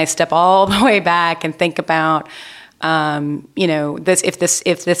meta and I step all the way back and think about, if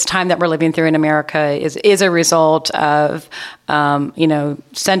this time that we're living through in America is a result of,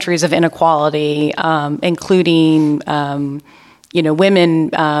 centuries of inequality, including, women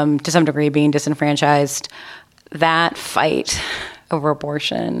to some degree being disenfranchised, that fight over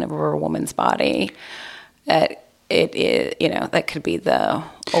abortion, over a woman's body, it is, that could be the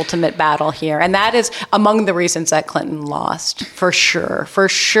ultimate battle here. And that is among the reasons that Clinton lost, for sure.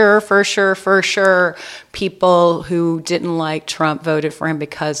 People who didn't like Trump voted for him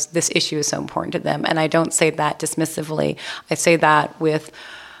because this issue is so important to them. And I don't say that dismissively. I say that with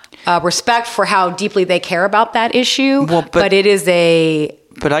respect for how deeply they care about that issue. Well, but it is a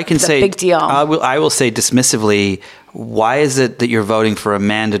big deal. I will say dismissively, why is it that you're voting for a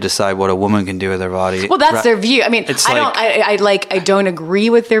man to decide what a woman can do with their body? Well, that's their view. I mean, I don't agree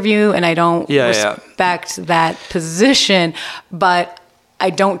with their view, and I don't respect that position, but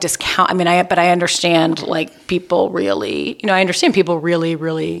I don't discount. I mean, I understand, people really, I understand people really,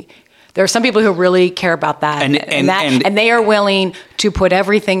 really. There are some people who really care about that, and they are willing to put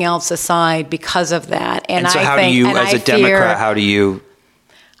everything else aside because of that. And so, how do you, as a Democrat, how do you?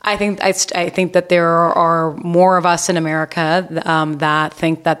 I think that there are more of us in America that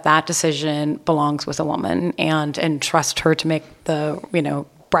think that decision belongs with a woman and trust her to make the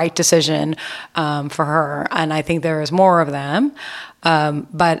right decision for her. And I think there is more of them,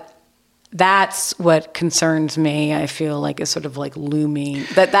 but that's what concerns me. I feel like is sort of looming.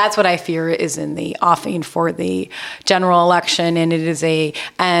 That's what I fear is in the offing for the general election, and it is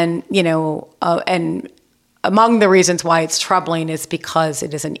and among the reasons why it's troubling is because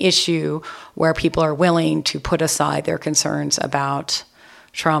it is an issue where people are willing to put aside their concerns about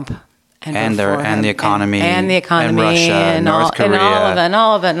Trump and the economy and Russia and North Korea and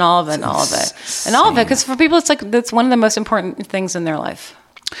all of it because for people it's one of the most important things in their life.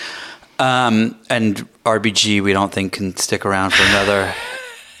 And RBG we don't think can stick around for another.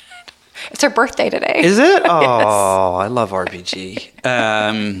 It's her birthday today. Is it? Yes. Oh, I love RBG.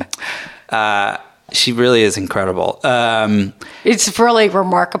 She really is incredible. It's really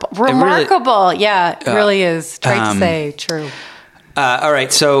remarkable. It really is. Trite to say, true. All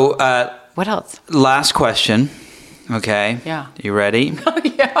right, so... what else? Last question. Okay. Yeah. You ready?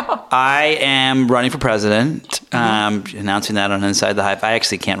 Yeah. I am running for president. Announcing that on Inside the Hive. I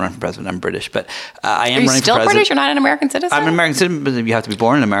actually can't run for president. I'm British, but I am running for president. Are you still British? You're not an American citizen? I'm an American citizen, but you have to be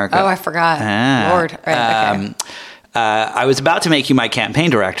born in America. Oh, I forgot. Lord. Right, okay. I was about to make you my campaign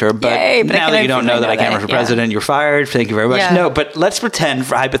director, but now that you don't know that I can't run for president, you're fired. Thank you very much. Yeah. No, but let's pretend,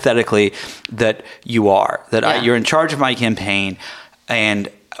 hypothetically, that you are, you're in charge of my campaign. And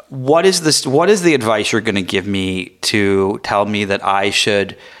what is the advice you're going to give me to tell me that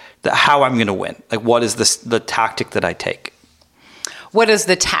how I'm going to win? What is the tactic that I take? What is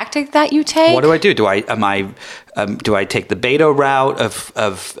the tactic that you take? What do I do? Do I take the Beto route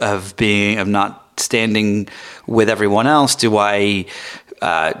of not standing with everyone else? Do I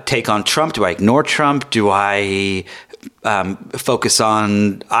take on Trump? Do I ignore Trump? Do I focus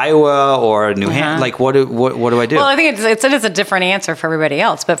on Iowa or New Hampshire? What do I do? Well, I think it is a different answer for everybody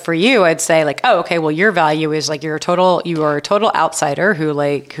else. But for you, I'd say your value is you are a total outsider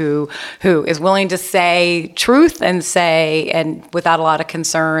who is willing to say truth and without a lot of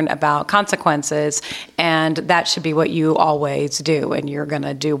concern about consequences. And that should be what you always do. And you're going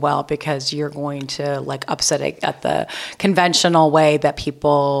to do well because you're going to upset it at the conventional way that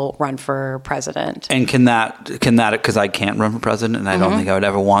people run for president. And can that, because I can't run for president, and I don't think I would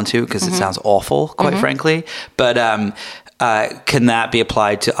ever want to, because it sounds awful, quite frankly. But can that be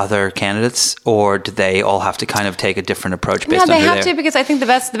applied to other candidates, or do they all have to kind of take a different approach based on who they are? No, they have to, because I think the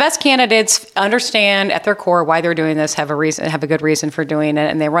best candidates understand at their core why they're doing this, have a good reason for doing it,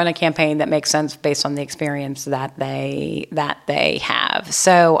 and they run a campaign that makes sense based on the experience that they have.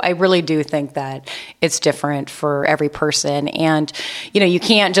 So I really do think that it's different for every person, and you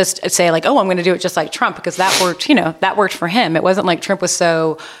can't just say I'm going to do it just like Trump, because that worked. That worked for him. It wasn't like Trump was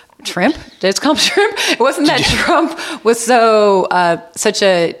so. Trump? Did it come Trump? It wasn't that Trump was so such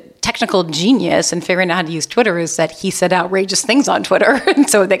a technical genius in figuring out how to use Twitter, is that he said outrageous things on Twitter, and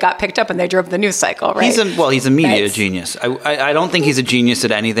so they got picked up and they drove the news cycle, right? He's a media genius. I don't think he's a genius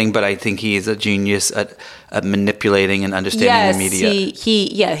at anything, but I think he is a genius at manipulating and understanding the media.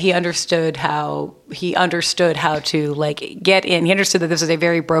 He understood how to get in. He understood that this is a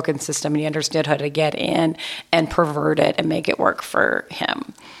very broken system, and he understood how to get in and pervert it and make it work for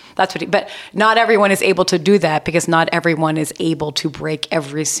him. That's what but not everyone is able to do that because not everyone is able to break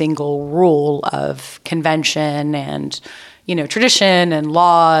every single rule of convention and, tradition and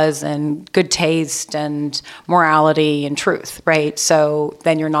laws and good taste and morality and truth, right? So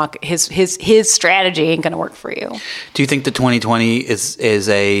then you're not, his strategy ain't going to work for you. Do you think that 2020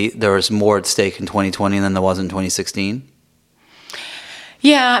 there was more at stake in 2020 than there was in 2016?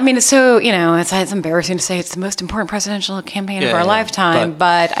 Yeah, I mean, it's embarrassing to say it's the most important presidential campaign of our lifetime,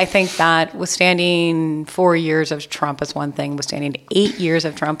 but I think that withstanding 4 years of Trump is one thing. Withstanding 8 years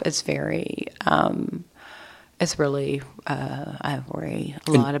of Trump is very, it's really, I worry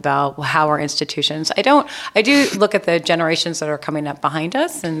a lot about how our institutions. I do look at the generations that are coming up behind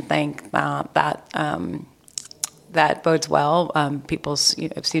us and think that bodes well. People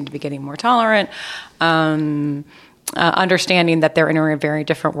seem to be getting more tolerant. Understanding that they're entering a very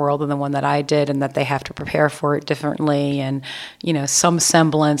different world than the one that I did and that they have to prepare for it differently and, some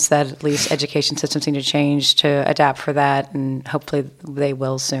semblance that at least education systems need to change to adapt for that, and hopefully they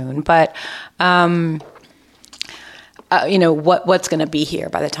will soon. But, what's going to be here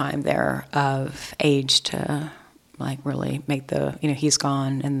by the time they're of age to really make he's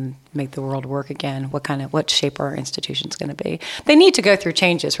gone and make the world work again. What shape are our institutions going to be? They need to go through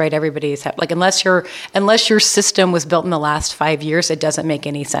changes, right? Everybody's unless your system was built in the last 5 years, it doesn't make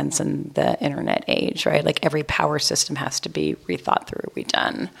any sense in the internet age, right? Every power system has to be rethought through,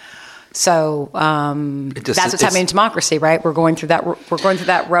 redone. So that's what's happening in democracy, right? We're going through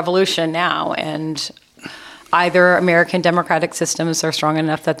that revolution now, and either American democratic systems are strong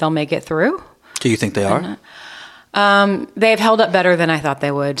enough that they'll make it through. Do you think they are? They've held up better than I thought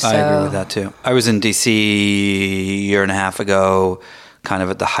they would. So. I agree with that too. I was in D.C. a year and a half ago, kind of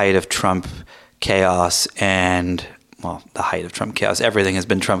at the height of Trump chaos and, the height of Trump chaos. Everything has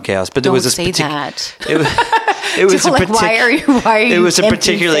been Trump chaos, but there was this that. It was why are you It was a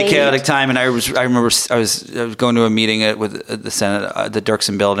particularly chaotic time, and I remember I was going to a meeting with the Senate, the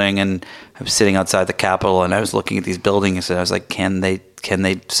Dirksen building, and I was sitting outside the Capitol, and I was looking at these buildings, and I was like, can they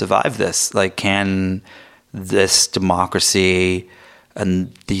survive this? Can this democracy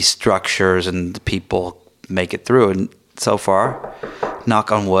and these structures and the people make it through? And so far,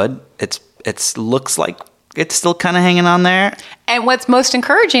 knock on wood, it looks like it's still kind of hanging on there. And what's most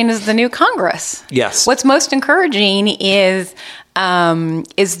encouraging is the new Congress. Yes. What's most encouraging is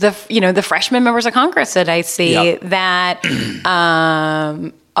the freshman members of Congress that I see that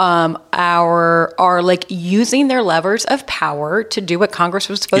are using their levers of power to do what Congress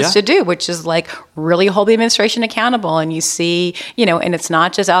was supposed to do, which is really hold the administration accountable. And you see, and it's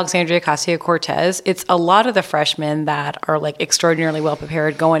not just Alexandria Ocasio-Cortez, it's a lot of the freshmen that are extraordinarily well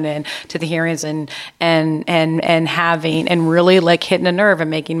prepared going in to the hearings and having and really hitting a nerve and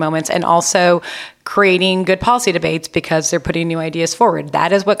making moments, and also creating good policy debates because they're putting new ideas forward.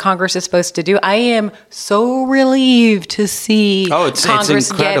 That is what Congress is supposed to do. I am so relieved to see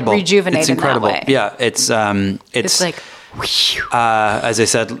Congress get rejuvenated. It's incredible. In that way. Yeah, it's as I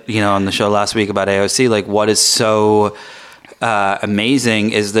said, on the show last week about AOC, what is so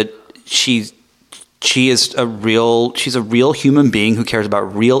amazing is that she's a real human being who cares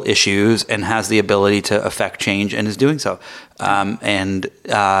about real issues and has the ability to affect change and is doing so.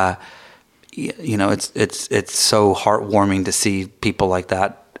 It's so heartwarming to see people like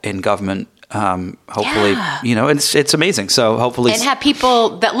that in government. Hopefully, it's amazing. So hopefully, and have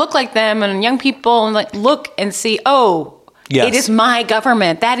people that look like them and young people and look and see, it is my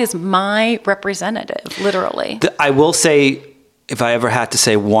government. That is my representative, literally. I will say, if I ever had to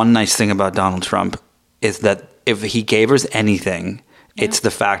say one nice thing about Donald Trump, is that if he gave us anything, it's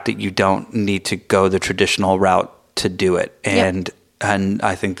the fact that you don't need to go the traditional route to do it. And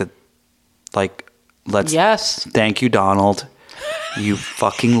I think that, thank you, Donald, you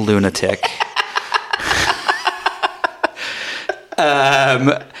fucking lunatic.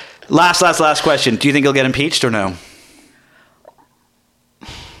 Last question. Do you think he'll get impeached or no?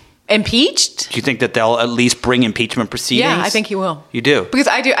 Impeached? Do you think that they'll at least bring impeachment proceedings? Yeah, I think he will. You do? Because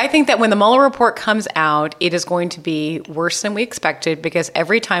I do. I think that when the Mueller report comes out, it is going to be worse than we expected, because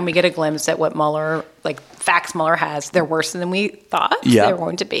every time we get a glimpse at what Mueller, facts Mueller has, they're worse than we thought they were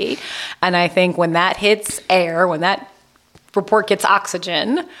going to be. And I think when that hits air, when that report gets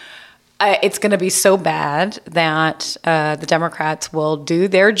oxygen, it's going to be so bad that the Democrats will do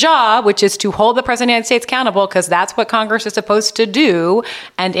their job, which is to hold the President of the United States accountable, because that's what Congress is supposed to do.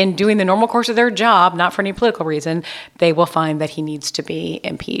 And in doing the normal course of their job, not for any political reason, they will find that he needs to be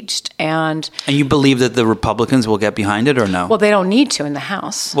impeached. And you believe that the Republicans will get behind it or no? Well, they don't need to in the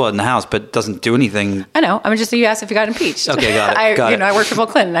House. Well, in the House, but doesn't do anything. I know. I'm just, you asked if he got impeached. Okay, got it. I worked for Bill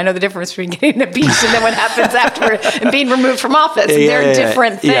Clinton. I know the difference between getting impeached and then what happens after and being removed from office. They're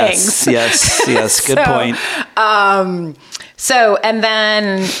different things. Yes. Good point. So, and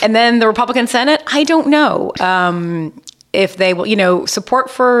then the Republican Senate, I don't know if they will, support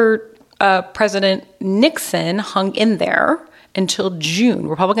for President Nixon hung in there until June.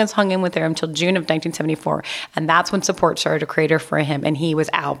 Republicans hung in with there until June of 1974. And that's when support started to crater for him. And he was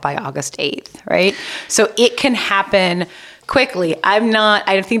out by August 8th, right? So it can happen quickly.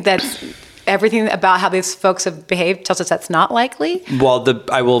 I think that's everything about how these folks have behaved tells us that's not likely. Well,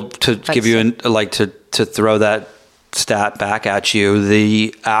 give you to throw that stat back at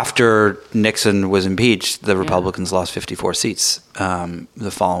you. After Nixon was impeached, the Republicans lost 54 seats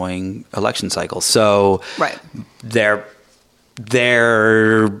the following election cycle. So right. They're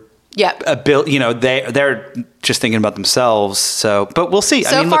just thinking about themselves. So, but we'll see.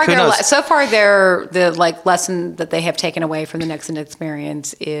 So far, the lesson that they have taken away from the Nixon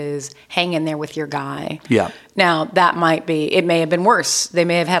experience is hang in there with your guy. Yeah. Now it may have been worse. They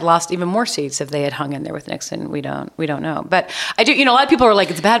may have had lost even more seats if they had hung in there with Nixon. We don't know. But I do. A lot of people are like,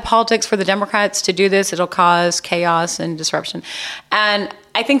 it's bad politics for the Democrats to do this. It'll cause chaos and disruption. And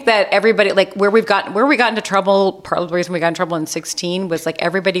I think that everybody, like where we got into trouble, part of the reason we got in trouble in 2016 was like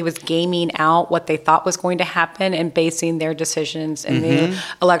everybody was gaming out what they thought was going to happen and basing their decisions in the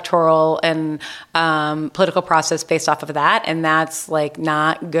electoral and political process based off of that. And that's like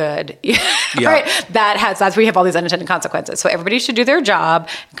not good. Right? That's where you have all these unintended consequences. So everybody should do their job.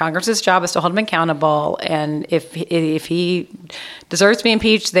 Congress's job is to hold him accountable. And if he deserves to be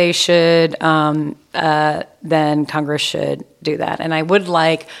impeached, they should, then Congress should do that. And I would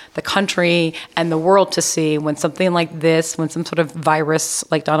like the country and the world to see when something like this, when some sort of virus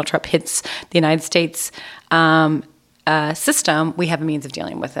like Donald Trump hits the United States system, we have a means of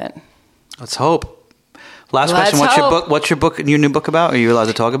dealing with it. Let's hope. Last question. What's your new book about? Are you allowed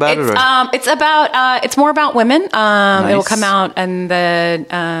to talk about it? Or? It's more about women. Nice. It will come out in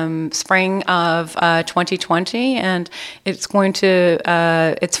the spring of 2020, and it's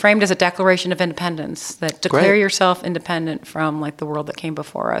it's framed as a declaration of independence. That declare yourself independent from like the world that came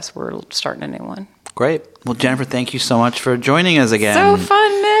before us. We're starting a new one. Great. Well, Jennifer, thank you so much for joining us again. So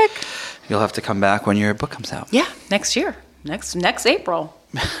fun, Nick. You'll have to come back when your book comes out. Yeah, next year. Next April.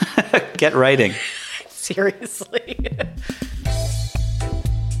 Get writing. Seriously.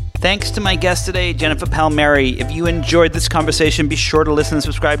 Thanks to my guest today, Jennifer Palmieri. If you enjoyed this conversation, be sure to listen and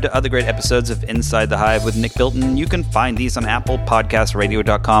subscribe to other great episodes of Inside the Hive with Nick Bilton. You can find these on Apple Podcasts,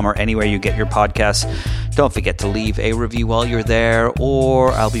 Radio.com, or anywhere you get your podcasts. Don't forget to leave a review while you're there,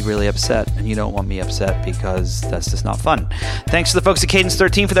 or I'll be really upset, and you don't want me upset because that's just not fun. Thanks to the folks at Cadence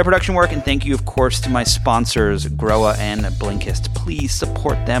 13 for their production work, and thank you, of course, to my sponsors, Groa and Blinkist. Please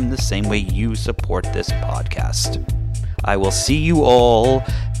support them the same way you support this podcast. I will see you all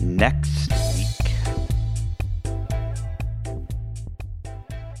next week.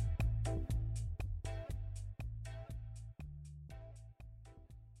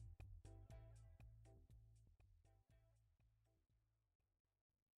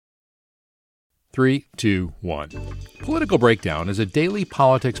 Three, two, one. Political Breakdown is a daily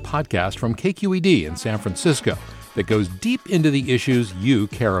politics podcast from KQED in San Francisco that goes deep into the issues you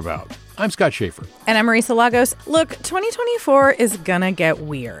care about. I'm Scott Schaefer. And I'm Marisa Lagos. Look, 2024 is gonna get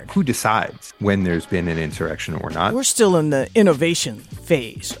weird. Who decides when there's been an insurrection or not? We're still in the innovation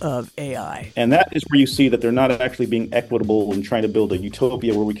phase of AI. And that is where you see that they're not actually being equitable and trying to build a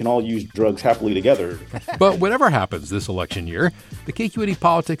utopia where we can all use drugs happily together. But whatever happens this election year, the KQED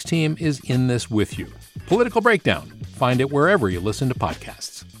politics team is in this with you. Political Breakdown. Find it wherever you listen to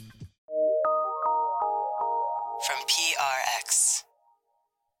podcasts.